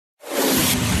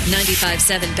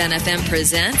95.7 Ben FM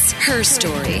presents Her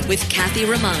Story with Kathy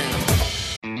Romano.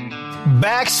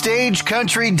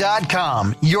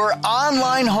 BackstageCountry.com, your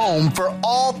online home for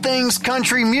all things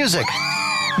country music.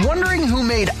 Wondering who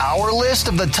made our list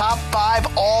of the top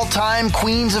 5 all-time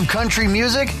queens of country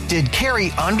music? Did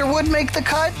Carrie Underwood make the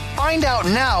cut? Find out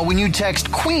now when you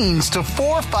text Queens to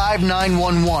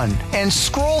 45911 and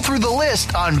scroll through the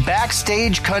list on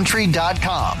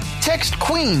BackstageCountry.com. Text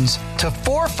Queens to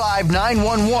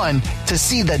 45911 to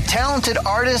see the talented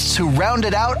artists who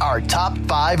rounded out our top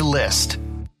 5 list.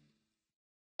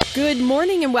 Good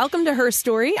morning and welcome to Her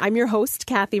Story. I'm your host,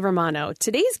 Kathy Romano.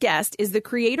 Today's guest is the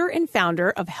creator and founder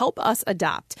of Help Us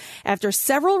Adopt. After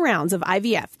several rounds of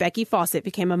IVF, Becky Fawcett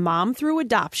became a mom through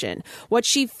adoption. What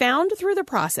she found through the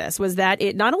process was that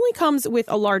it not only comes with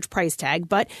a large price tag,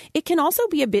 but it can also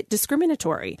be a bit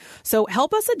discriminatory. So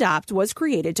Help Us Adopt was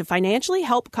created to financially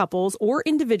help couples or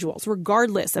individuals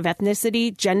regardless of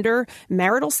ethnicity, gender,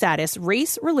 marital status,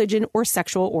 race, religion, or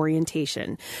sexual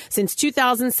orientation. Since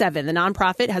 2007, the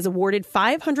nonprofit has awarded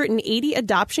 580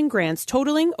 adoption grants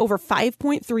totaling over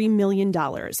 $5.3 million.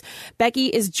 Becky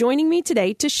is joining me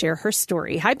today to share her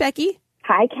story. Hi, Becky.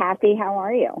 Hi, Kathy. How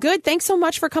are you? Good. Thanks so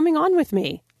much for coming on with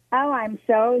me. Oh, I'm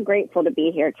so grateful to be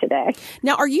here today.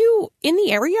 Now, are you in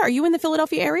the area? Are you in the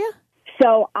Philadelphia area?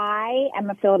 So I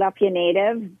am a Philadelphia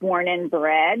native, born and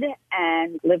bred,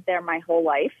 and lived there my whole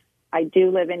life. I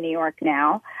do live in New York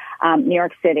now, New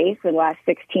York City for the last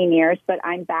 16 years, but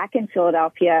I'm back in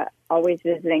Philadelphia, always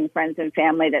visiting friends and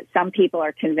family that some people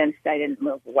are convinced I didn't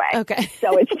move away. Okay.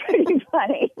 So it's pretty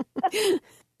funny.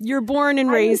 You're born and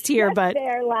raised here, but...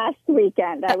 I was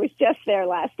just there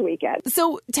last weekend.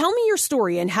 So tell me your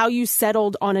story and how you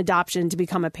settled on adoption to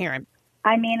become a parent.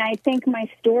 I mean, I think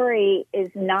my story is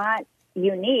not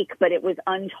unique, but it was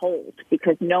untold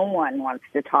because no one wants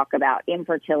to talk about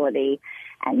infertility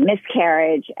and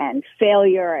miscarriage and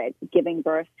failure at giving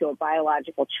birth to a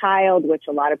biological child, which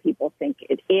a lot of people think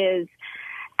it is.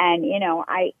 And, you know,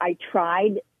 I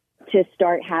tried to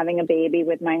start having a baby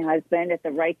with my husband at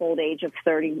the ripe old age of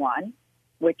 31,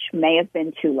 which may have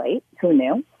been too late. Who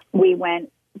knew? We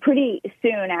went pretty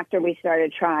soon after we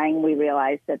started trying, we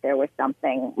realized that there was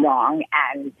something wrong,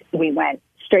 and we went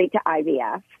straight to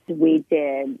IVF. We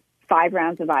did 5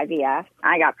 rounds of IVF.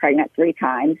 I got pregnant 3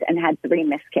 times and had 3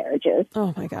 miscarriages.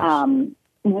 Oh, my gosh.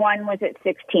 One was at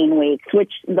 16 weeks,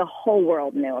 which the whole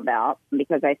world knew about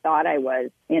because I thought I was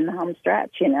in the home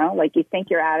stretch, you know, like you think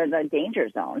you're out of the danger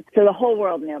zone. So the whole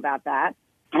world knew about that.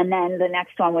 And then the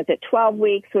next one was at 12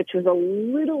 weeks, which was a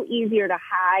little easier to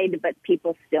hide, but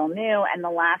people still knew. And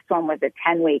the last one was at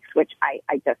 10 weeks, which I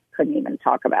just couldn't even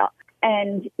talk about.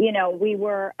 And, you know, we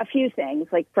were a few things,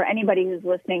 like for anybody who's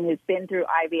listening who's been through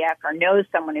IVF or knows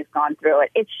someone who's gone through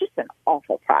it, it's just an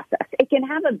awful process. It can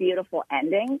have a beautiful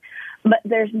ending, but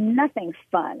there's nothing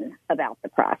fun about the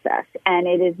process. And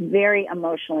it is very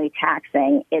emotionally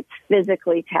taxing. It's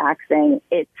physically taxing.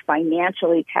 It's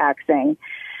financially taxing.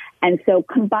 And so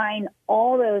combine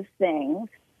all those things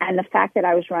and the fact that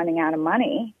I was running out of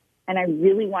money and I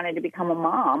really wanted to become a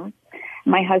mom,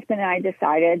 my husband and I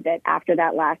decided that after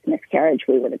that last miscarriage,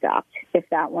 we would adopt. If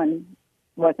that one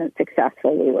wasn't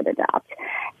successful, we would adopt.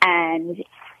 And,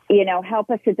 you know,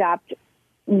 Help Us Adopt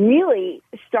really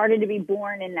started to be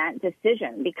born in that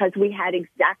decision because we had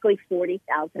exactly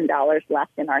 $40,000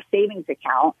 left in our savings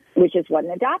account, which is what an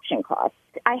adoption costs.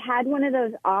 I had one of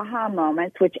those aha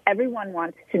moments, which everyone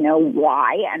wants to know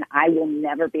why, and I will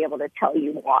never be able to tell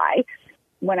you why.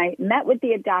 When I met with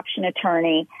the adoption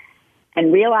attorney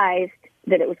and realized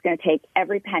that it was going to take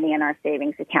every penny in our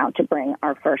savings account to bring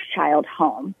our first child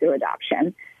home through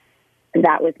adoption,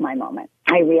 that was my moment.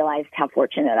 I realized how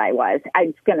fortunate I was. I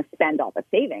was going to spend all the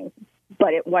savings,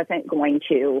 but it wasn't going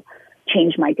to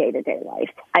change my day-to-day life.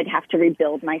 I'd have to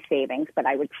rebuild my savings, but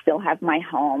I would still have my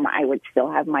home. I would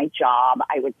still have my job.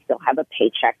 I would still have a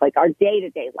paycheck. Like our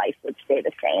day-to-day life would stay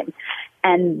the same.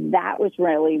 And that was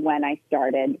really when I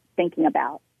started thinking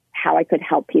about how I could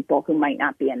help people who might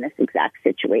not be in this exact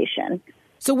situation.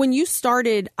 So when you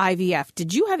started IVF,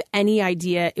 did you have any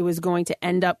idea it was going to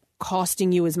end up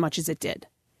costing you as much as it did?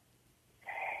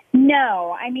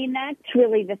 No, I mean, that's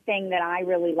really the thing that I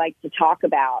really like to talk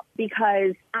about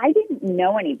because I didn't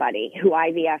know anybody who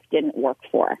IVF didn't work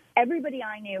for. Everybody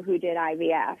I knew who did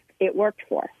IVF, it worked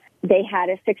for. They had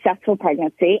a successful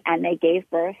pregnancy and they gave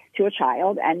birth to a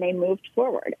child and they moved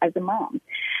forward as a mom.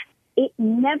 It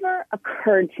never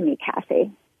occurred to me,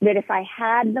 Kathy, that if I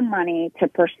had the money to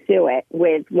pursue it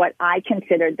with what I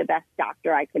considered the best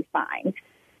doctor I could find,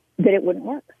 that it wouldn't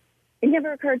work. It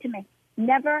never occurred to me.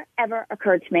 Never, ever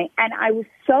occurred to me. And I was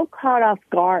so caught off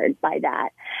guard by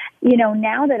that. You know,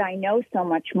 now that I know so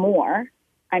much more,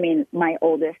 I mean, my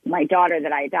daughter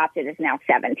that I adopted is now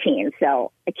 17.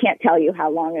 So I can't tell you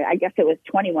how long, I guess it was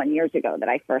 21 years ago that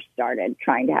I first started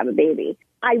trying to have a baby.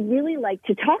 I really like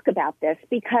to talk about this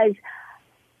because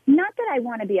not that I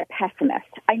want to be a pessimist.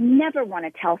 I never want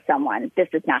to tell someone this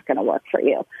is not going to work for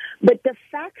you. But the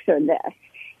facts are this.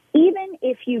 Even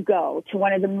if you go to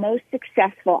one of the most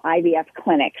successful IVF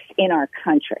clinics in our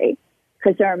country,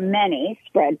 because there are many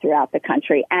spread throughout the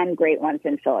country and great ones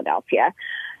in Philadelphia,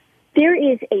 there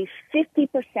is a 50%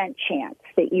 chance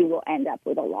that you will end up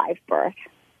with a live birth.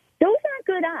 Those aren't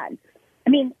good odds. I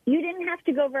mean, you didn't have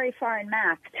to go very far in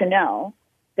math to know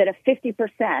that a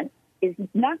 50% is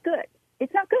not good.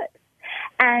 It's not good.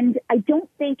 And I don't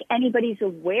think anybody's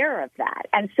aware of that.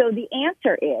 And so the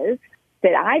answer is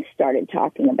that I've started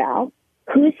talking about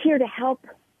who's here to help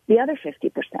the other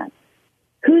 50%.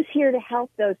 Who's here to help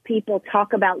those people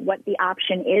talk about what the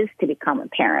option is to become a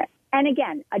parent? And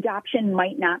again, adoption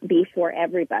might not be for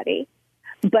everybody,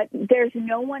 but there's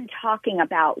no one talking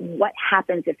about what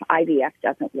happens if IVF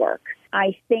doesn't work.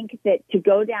 I think that to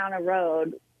go down a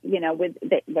road, with,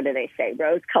 what do they say,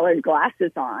 rose-colored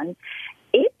glasses on,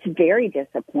 it's very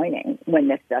disappointing when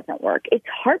this doesn't work. It's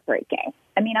heartbreaking.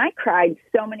 I mean, I cried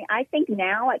I think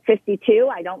now at 52,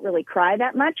 I don't really cry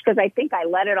that much because I think I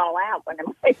let it all out when I'm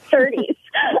in my 30s.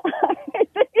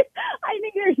 I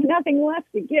think there's nothing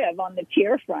left to give on the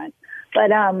tear front.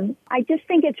 But I just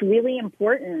think it's really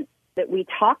important that we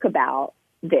talk about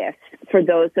this for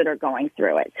those that are going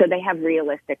through it, so they have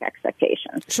realistic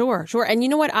expectations. Sure. And you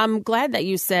know what? I'm glad that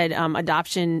you said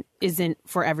adoption isn't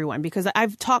for everyone, because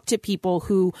I've talked to people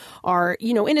who are,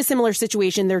 in a similar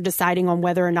situation. They're deciding on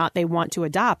whether or not they want to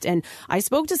adopt. And I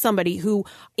spoke to somebody who,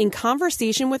 in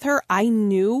conversation with her, I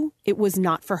knew it was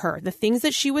not for her. The things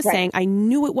that she was saying, I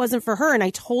knew it wasn't for her. And I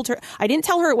told her, I didn't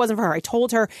tell her it wasn't for her. I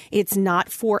told her it's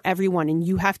not for everyone. And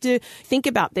you have to think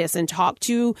about this and talk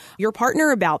to your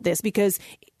partner about this, because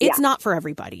it's not for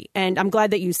everybody. And I'm glad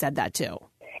that you said that too.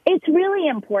 It's really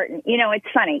important. It's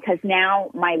funny because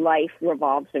now my life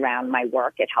revolves around my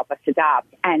work at Help Us Adopt.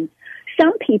 And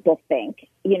some people think,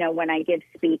 when I give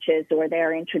speeches or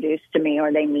they're introduced to me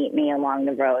or they meet me along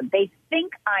the road, they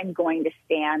think I'm going to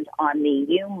stand on the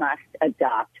 "you must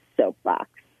adopt" soapbox,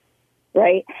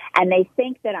 right? And they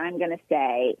think that I'm going to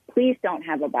say, please don't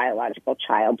have a biological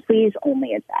child, please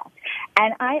only adopt.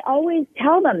 And I always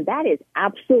tell them that is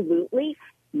absolutely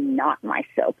not my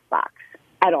soapbox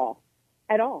at all.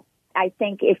 At all. I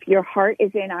think if your heart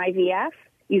is in IVF,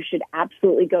 you should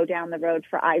absolutely go down the road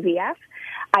for IVF.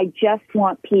 I just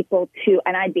want people to,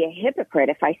 and I'd be a hypocrite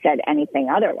if I said anything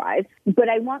otherwise, but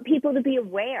I want people to be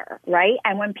aware, right?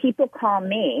 And when people call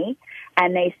me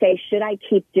and they say, should I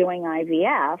keep doing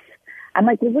IVF? I'm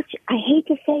like, well, I hate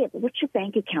to say it, but what's your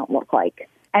bank account look like?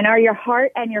 And are your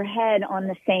heart and your head on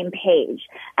the same page?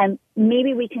 And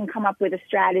maybe we can come up with a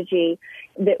strategy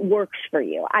that works for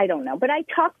you. I don't know. But I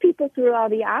talk people through all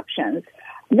the options.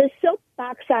 The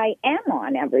soapbox I am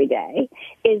on every day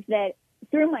is that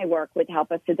through my work with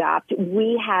Help Us Adopt,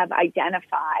 we have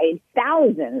identified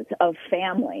thousands of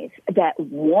families that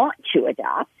want to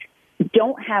adopt,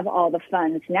 don't have all the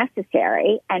funds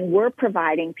necessary, and we're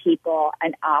providing people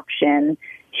an option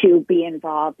to be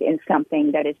involved in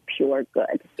something that is pure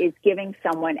good, is giving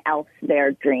someone else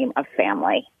their dream of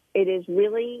family. It is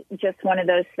really just one of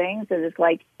those things that is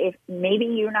like, if maybe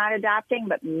you're not adopting,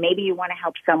 but maybe you want to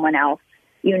help someone else.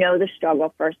 You know the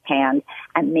struggle firsthand,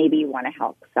 and maybe you want to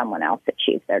help someone else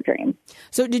achieve their dream.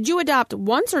 So did you adopt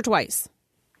once or twice?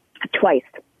 Twice.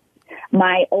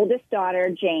 My oldest daughter,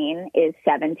 Jane, is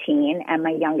 17, and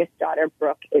my youngest daughter,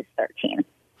 Brooke, is 13.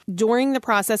 During the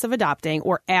process of adopting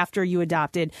or after you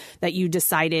adopted that you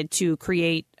decided to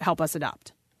create Help Us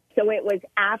Adopt? So it was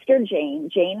after Jane.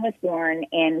 Jane was born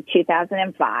in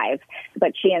 2005,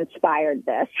 but she inspired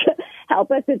this.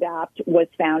 Help Us Adopt was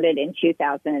founded in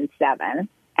 2007,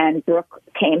 and Brooke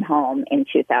came home in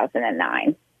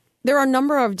 2009. There are a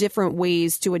number of different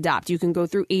ways to adopt. You can go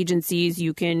through agencies.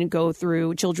 You can go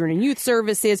through children and youth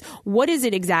services. What is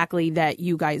it exactly that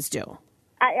you guys do?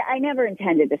 I never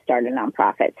intended to start a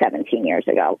nonprofit 17 years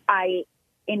ago. I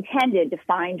intended to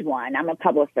find one. I'm a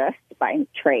publicist by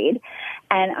trade,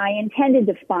 and I intended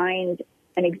to find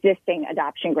an existing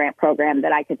adoption grant program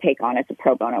that I could take on as a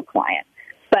pro bono client.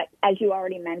 But as you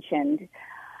already mentioned,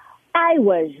 I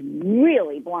was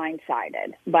really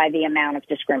blindsided by the amount of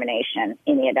discrimination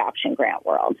in the adoption grant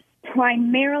world.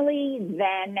 Primarily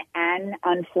then, and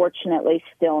unfortunately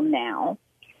still now,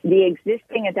 the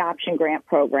existing adoption grant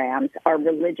programs are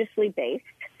religiously based,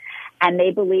 and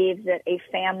they believe that a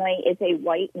family is a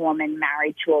white woman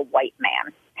married to a white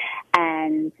man.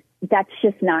 And that's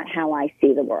just not how I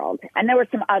see the world. And there were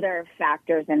some other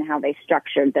factors in how they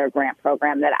structured their grant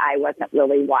program that I wasn't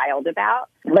really wild about.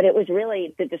 But it was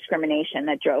really the discrimination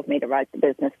that drove me to write the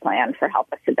business plan for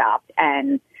Help Us Adopt.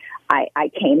 And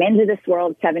I came into this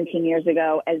world 17 years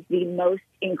ago as the most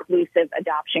inclusive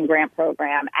adoption grant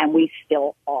program, and we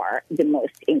still are the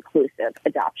most inclusive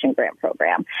adoption grant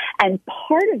program. And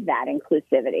part of that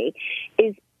inclusivity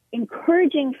is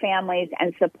encouraging families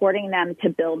and supporting them to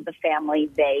build the family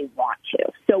they want to.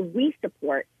 So we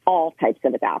support all types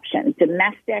of adoption: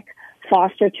 domestic,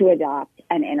 foster to adopt,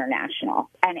 and international,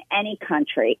 and any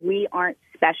country. We aren't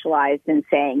specialized in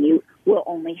saying we'll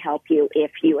only help you if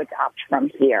you adopt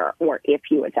from here or if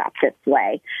you adopt this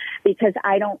way, because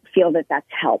I don't feel that that's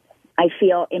help. I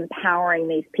feel empowering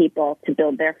these people to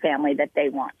build their family that they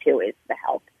want to is the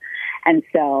help. And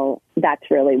so that's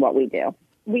really what we do.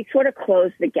 We sort of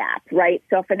close the gap, right?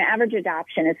 So if an average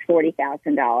adoption is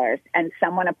 $40,000 and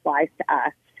someone applies to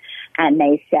us and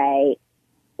they say,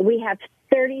 we have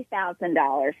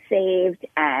 $30,000 saved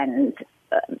and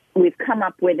we've come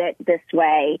up with it this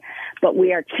way, but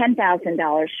we are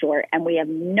 $10,000 short and we have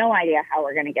no idea how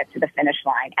we're going to get to the finish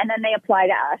line. And then they apply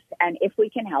to us, and if we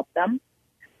can help them,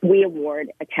 we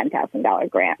award a $10,000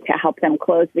 grant to help them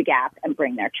close the gap and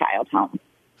bring their child home.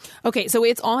 Okay, so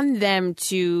it's on them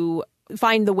to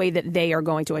find the way that they are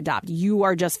going to adopt. You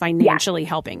are just financially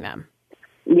helping them.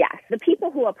 Yes. The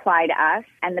people who apply to us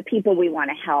and the people we want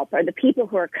to help are the people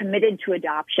who are committed to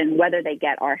adoption, whether they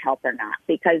get our help or not,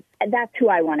 because that's who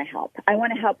I want to help. I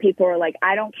want to help people who are like,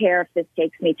 I don't care if this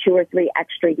takes me 2 or 3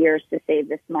 extra years to save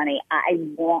this money. I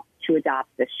want to adopt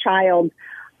this child.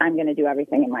 I'm going to do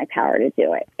everything in my power to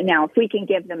do it. Now, if we can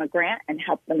give them a grant and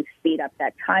help them speed up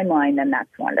that timeline, then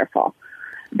that's wonderful.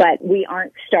 But we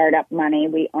aren't startup money.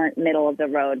 We aren't middle of the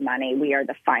road money. We are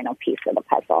the final piece of the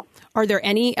puzzle. Are there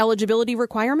any eligibility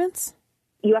requirements?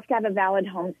 You have to have a valid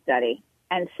home study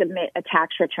and submit a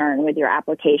tax return with your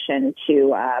application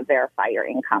to verify your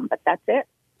income. But that's it.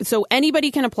 So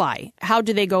anybody can apply. How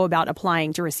do they go about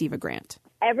applying to receive a grant?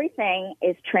 Everything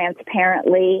is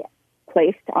transparently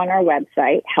placed on our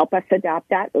website,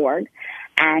 helpusadopt.org.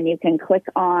 And you can click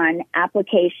on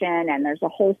application, and there's a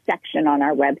whole section on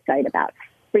our website about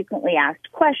frequently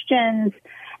asked questions,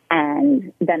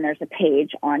 and then there's a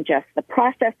page on just the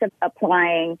process of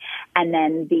applying, and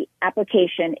then the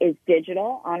application is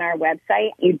digital on our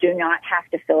website. You do not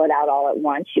have to fill it out all at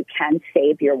once. You can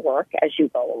save your work as you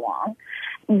go along.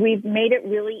 We've made it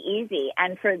really easy,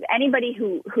 and for anybody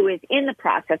who is in the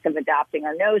process of adopting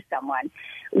or knows someone,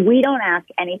 we don't ask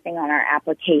anything on our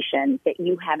application that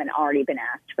you haven't already been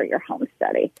asked for your home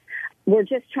study. We're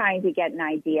just trying to get an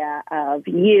idea of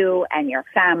you and your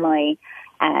family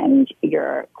and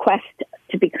your quest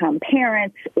to become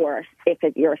parents, or if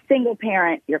you're a single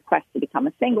parent, your quest to become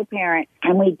a single parent.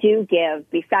 And we do give,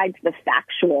 besides the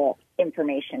factual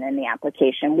information in the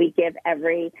application, we give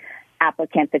every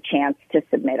applicant the chance to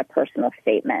submit a personal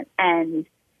statement. And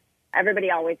everybody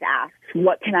always asks,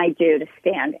 what can I do to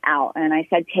stand out? And I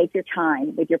said, take your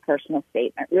time with your personal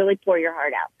statement. Really pour your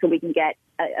heart out so we can get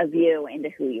a view into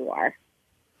who you are.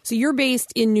 So you're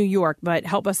based in New York, but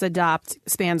Help Us Adopt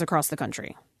spans across the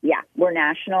country. Yeah, we're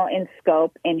national in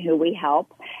scope in who we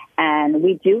help. And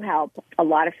we do help a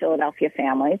lot of Philadelphia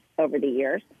families over the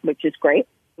years, which is great.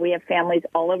 We have families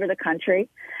all over the country.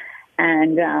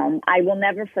 And I will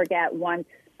never forget once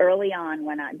early on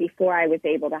before I was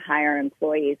able to hire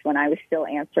employees, when I was still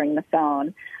answering the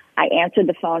phone, I answered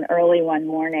the phone early one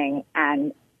morning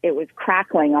and it was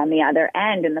crackling on the other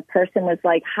end. And the person was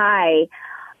like, hi,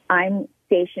 I'm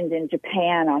stationed in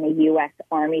Japan on a U.S.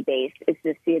 Army base. Is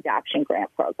this the adoption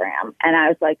grant program? And I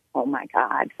was like, oh my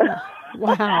God.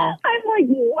 Wow. I'm like,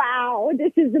 wow,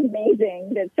 this is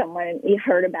amazing that someone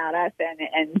heard about us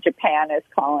and Japan is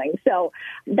calling. So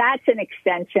that's an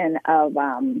extension of,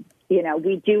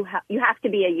 you have to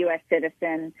be a U.S.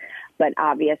 citizen, but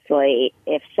obviously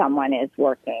if someone is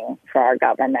working for our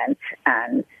government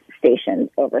and stationed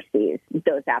overseas,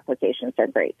 those applications are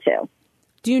great too.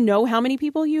 Do you know how many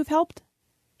people you've helped?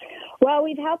 Well,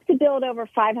 we've helped to build over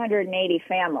 580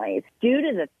 families. Due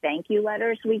to the thank you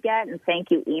letters we get and thank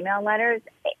you email letters,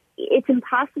 it's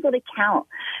impossible to count.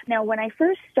 Now, when I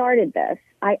first started this,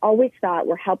 I always thought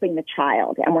we're helping the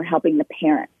child and we're helping the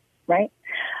parent, right?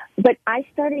 But I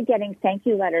started getting thank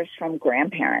you letters from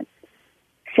grandparents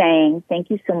saying, thank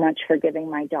you so much for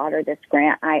giving my daughter this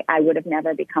grant. I would have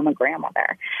never become a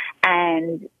grandmother.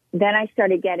 And then I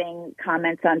started getting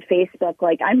comments on Facebook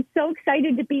like, I'm so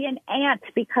excited to be an aunt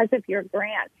because of your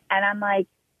grant. And I'm like,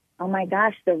 oh my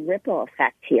gosh, the ripple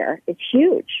effect here is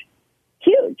huge,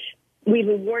 huge. We've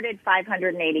awarded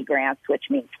 580 grants, which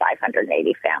means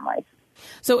 580 families.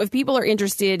 So if people are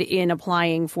interested in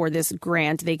applying for this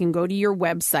grant, they can go to your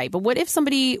website. But what if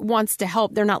somebody wants to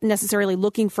help? They're not necessarily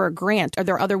looking for a grant. Are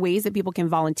there other ways that people can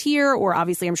volunteer? Or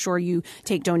obviously, I'm sure you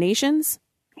take donations.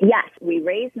 Yes, we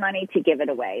raise money to give it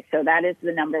away. So that is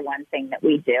the number one thing that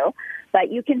we do.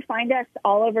 But you can find us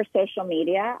all over social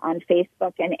media on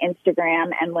Facebook and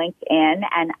Instagram and LinkedIn.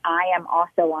 And I am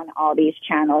also on all these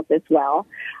channels as well.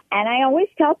 And I always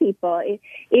tell people,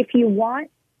 if you want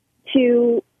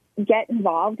to get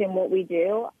involved in what we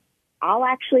do, I'll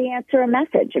actually answer a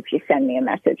message if you send me a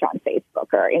message on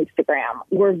Facebook or Instagram.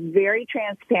 We're very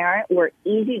transparent. We're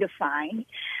easy to find.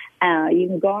 You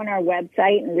can go on our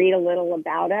website and read a little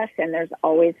about us, and there's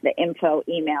always the info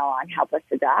email on Help Us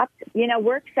Adopt. You know,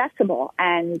 we're accessible,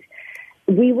 and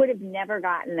we would have never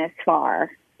gotten this far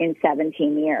in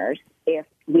 17 years if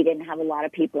we didn't have a lot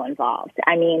of people involved.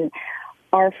 I mean,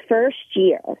 our first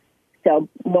year, so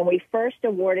when we first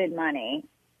awarded money,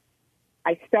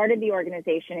 I started the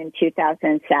organization in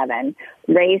 2007,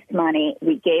 raised money.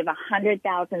 We gave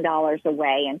 $100,000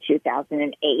 away in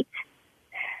 2008.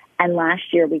 And last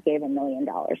year we gave $1 million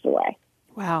away.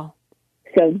 Wow.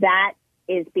 So that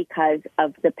is because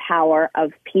of the power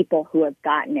of people who have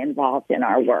gotten involved in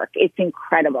our work. It's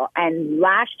incredible. And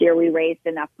last year we raised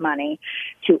enough money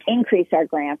to increase our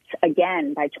grants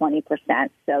again by 20%.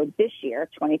 So this year,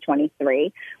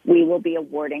 2023, we will be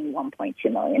awarding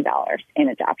 $1.2 million in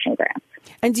adoption grants.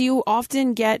 And do you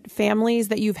often get families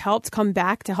that you've helped come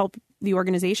back to help the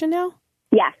organization now?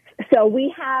 Yes. So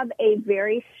we have a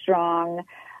very strong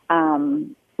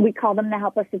we call them the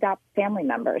Help Us Adopt family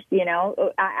members. You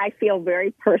know, I feel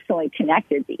very personally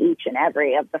connected to each and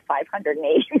every of the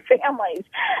 580 families,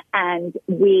 and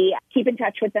we keep in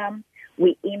touch with them.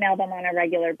 We email them on a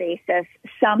regular basis.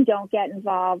 Some don't get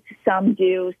involved. Some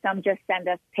do. Some just send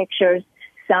us pictures.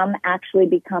 Some actually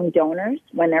become donors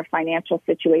when their financial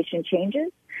situation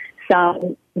changes.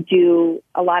 Some do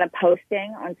a lot of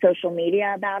posting on social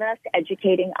media about us,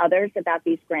 educating others about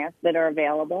these grants that are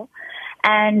available.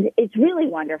 And it's really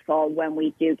wonderful when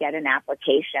we do get an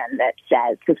application that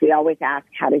says, because we always ask,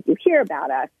 how did you hear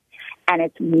about us? And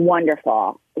it's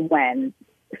wonderful when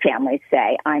families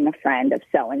say, I'm a friend of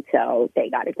so-and-so, they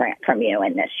got a grant from you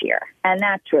in this year. And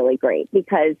that's really great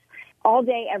because all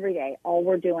day, every day, all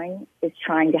we're doing is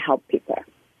trying to help people.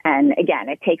 And again,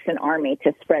 it takes an army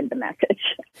to spread the message.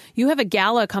 You have a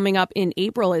gala coming up in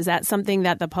April. Is that something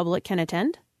that the public can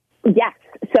attend? Yes.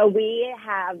 So we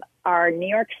have our New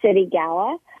York City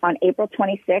gala on April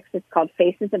 26th. It's called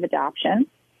Faces of Adoption.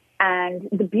 And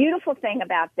the beautiful thing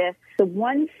about this, the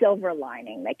one silver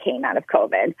lining that came out of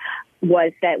COVID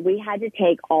was that we had to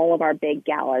take all of our big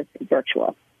galas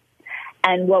virtual.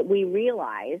 And what we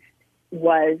realized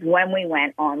was when we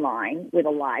went online with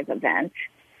a live event,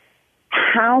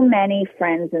 how many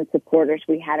friends and supporters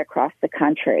we had across the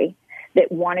country that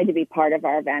wanted to be part of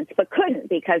our events but couldn't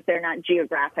because they're not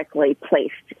geographically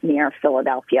placed near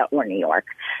Philadelphia or New York.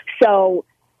 So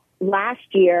last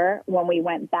year, when we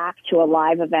went back to a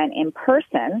live event in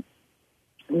person,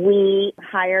 we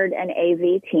hired an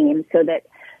AV team so that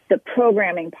the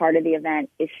programming part of the event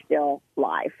is still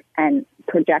live and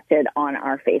projected on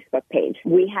our Facebook page.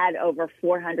 We had over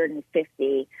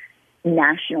 450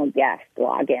 national guests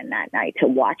log in that night to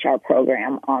watch our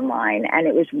program online, and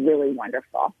it was really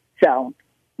wonderful. So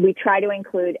we try to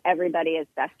include everybody as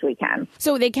best we can.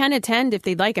 So they can attend if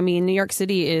they'd like. I mean, New York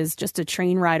City is just a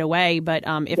train ride away, but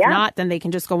if not, then they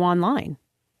can just go online.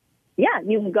 Yeah,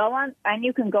 you can go on, and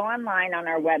you can go online on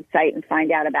our website and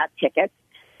find out about tickets.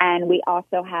 And we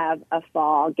also have a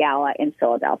fall gala in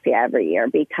Philadelphia every year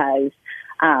because,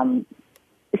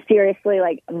 seriously,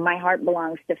 like my heart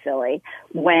belongs to Philly.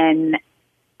 When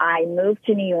I moved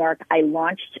to New York, I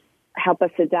launched Help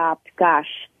Us Adopt,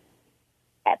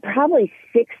 probably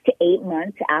 6 to 8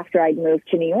 months after I'd moved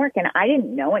to New York, and I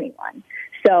didn't know anyone.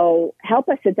 So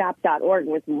helpusadopt.org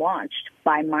was launched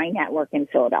by my network in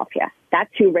Philadelphia.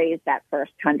 That's who raised that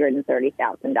first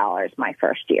 $130,000 my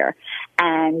first year.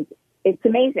 And it's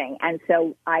amazing. And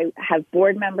so I have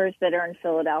board members that are in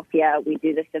Philadelphia. We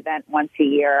do this event once a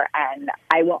year, and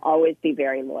I will always be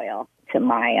very loyal to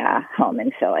my home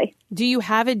in Philly. Do you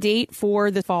have a date for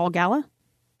the fall gala?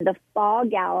 The fall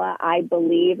gala, I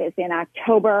believe, is in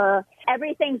October.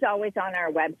 Everything's always on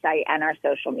our website and our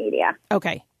social media.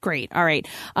 Okay, great. All right.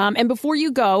 And before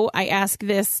you go, I ask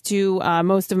this to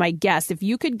most of my guests. If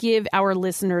you could give our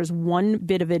listeners one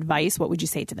bit of advice, what would you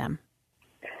say to them?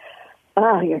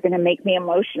 Oh, you're going to make me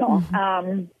emotional.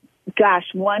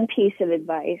 Mm-hmm. One piece of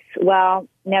advice. Well,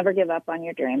 never give up on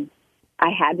your dream. I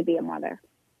had to be a mother.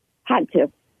 Had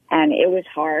to. And it was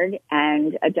hard.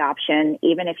 And adoption,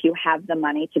 even if you have the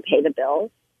money to pay the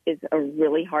bills, is a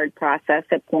really hard process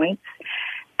at points.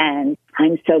 And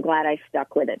I'm so glad I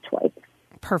stuck with it twice.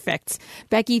 Perfect.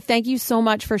 Becky, thank you so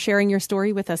much for sharing your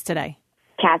story with us today.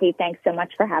 Kathy, thanks so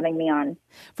much for having me on.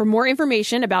 For more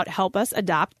information about Help Us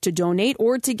Adopt, to donate,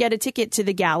 or to get a ticket to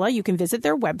the gala, you can visit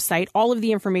their website. All of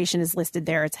the information is listed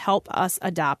there. It's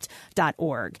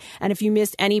helpusadopt.org. And if you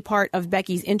missed any part of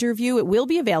Becky's interview, it will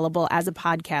be available as a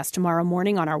podcast tomorrow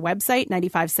morning on our website,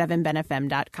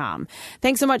 957benfm.com.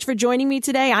 Thanks so much for joining me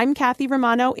today. I'm Kathy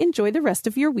Romano. Enjoy the rest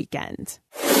of your weekend.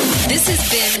 This has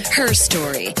been Her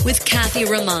Story with Kathy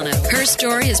Romano. Her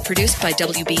Story is produced by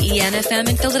WBEN-FM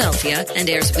in Philadelphia and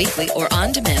airs weekly or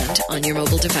on demand on your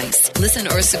mobile device. Listen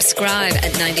or subscribe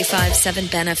at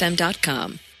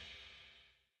 957benfm.com.